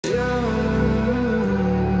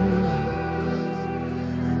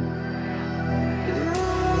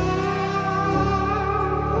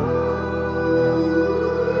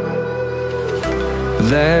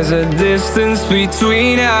There's a distance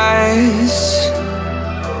between us.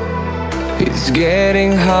 It's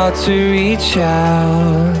getting hard to reach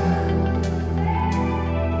out.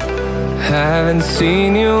 Haven't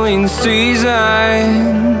seen you in seasons,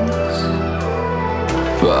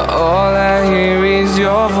 but all I hear is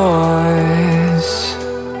your voice.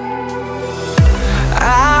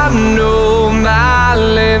 I know my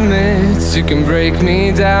limits, you can break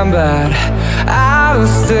me down, but I'll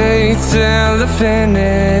stay till the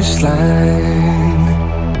finish line.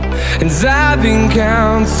 And I've been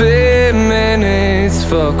counting minutes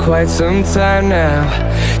for quite some time now,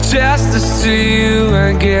 just to see you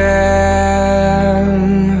again.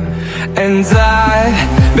 And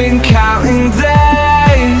I've been counting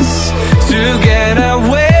days to get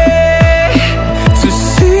away, to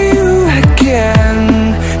see you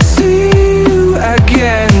again, see you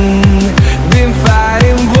again. Been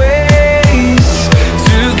fighting ways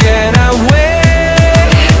to get away,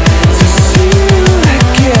 to see you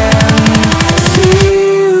again, see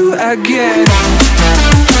you again.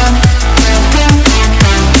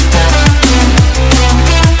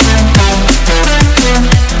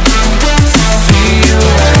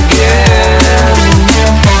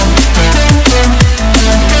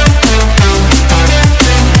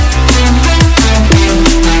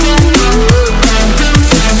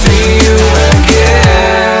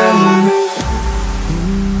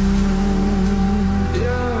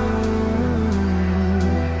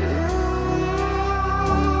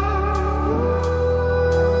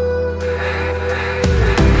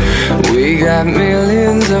 We got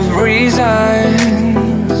millions of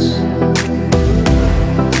reasons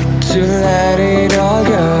to let it all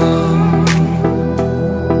go.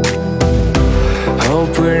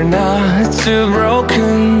 Hope we're not too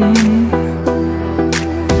broken.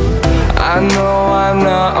 I know I'm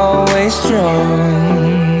not always strong,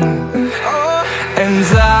 and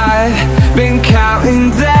I've been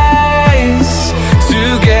counting days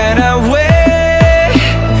to get away,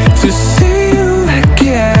 to see you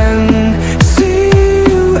again, see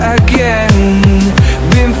you again.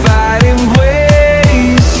 Been fighting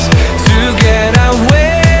ways to get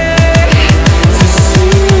away, to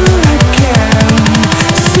see you again,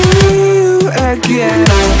 see you again.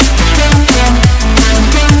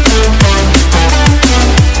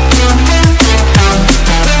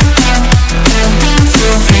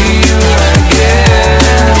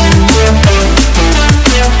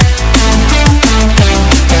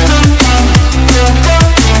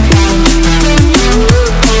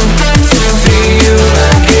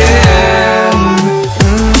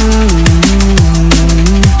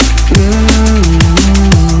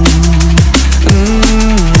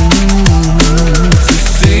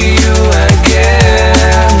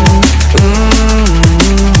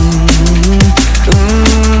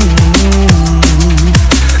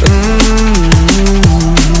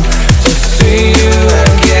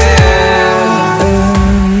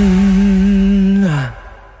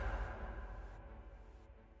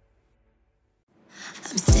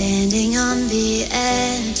 I'm standing on the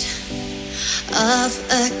edge of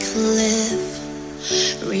a cliff.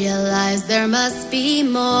 Realize there must be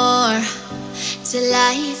more to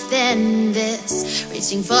life than this.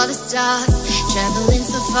 Reaching for the stars, traveling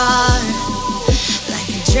so far, like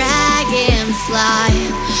a dragonfly.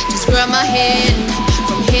 Just grab my hand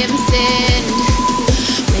from heaven's end.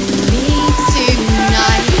 With me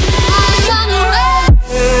tonight, I'm gonna run.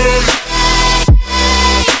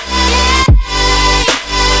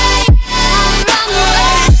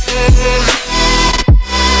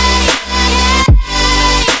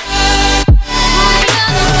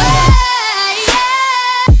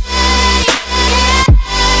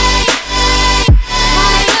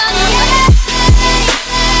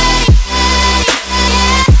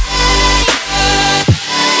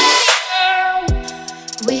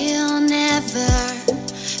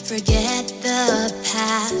 Forget the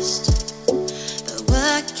past, but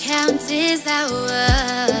what counts is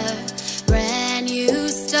our brand new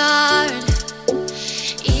start.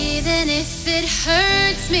 Even if it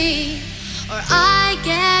hurts me or I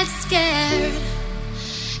get scared,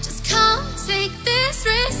 just come take this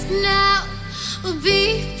risk now. We'll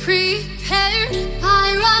be prepared.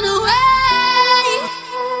 I run away.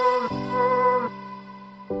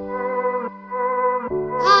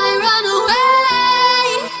 I run away.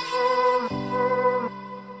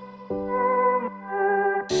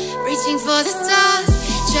 Reaching for the stars,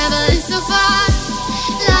 traveling so far,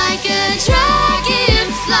 like a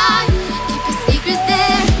dragonfly. Keep your secrets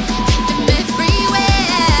there, hide them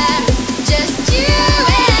everywhere. Just you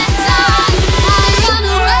and I run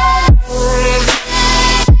away.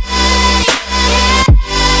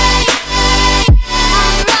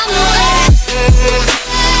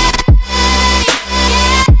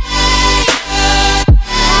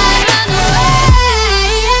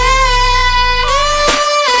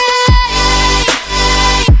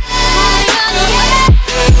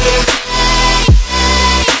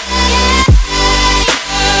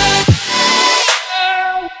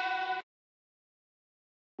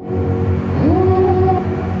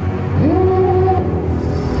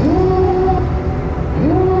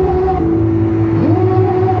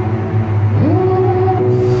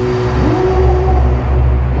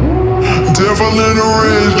 devil in a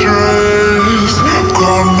red dress.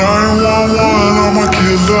 Call 911, I'm a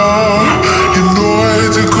killer. You know I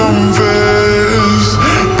hate to confess.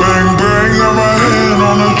 Bang, bang, got my hand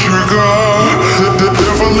on the trigger. The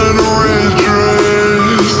devil in a red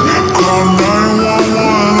dress. Call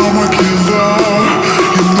 911, I'm a killer.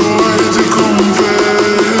 You know I hate to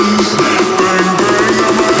confess. Bang, bang,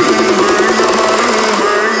 got my hand, bang, got my hand,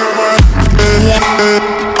 bang, got my hand.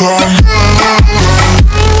 Call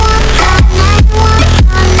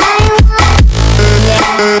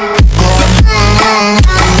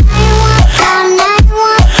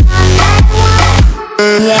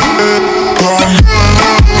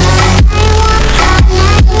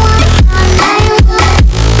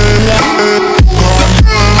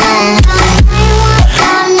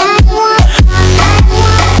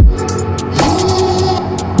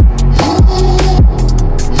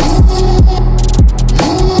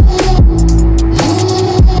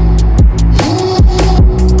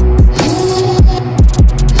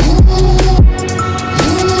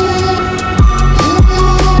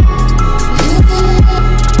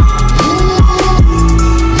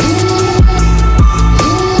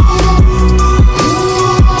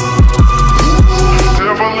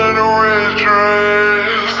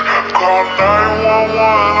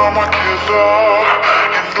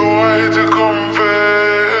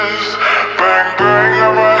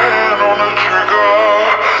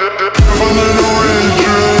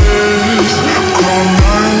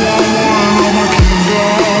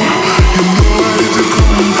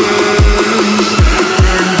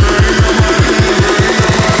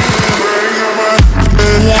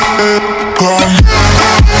Come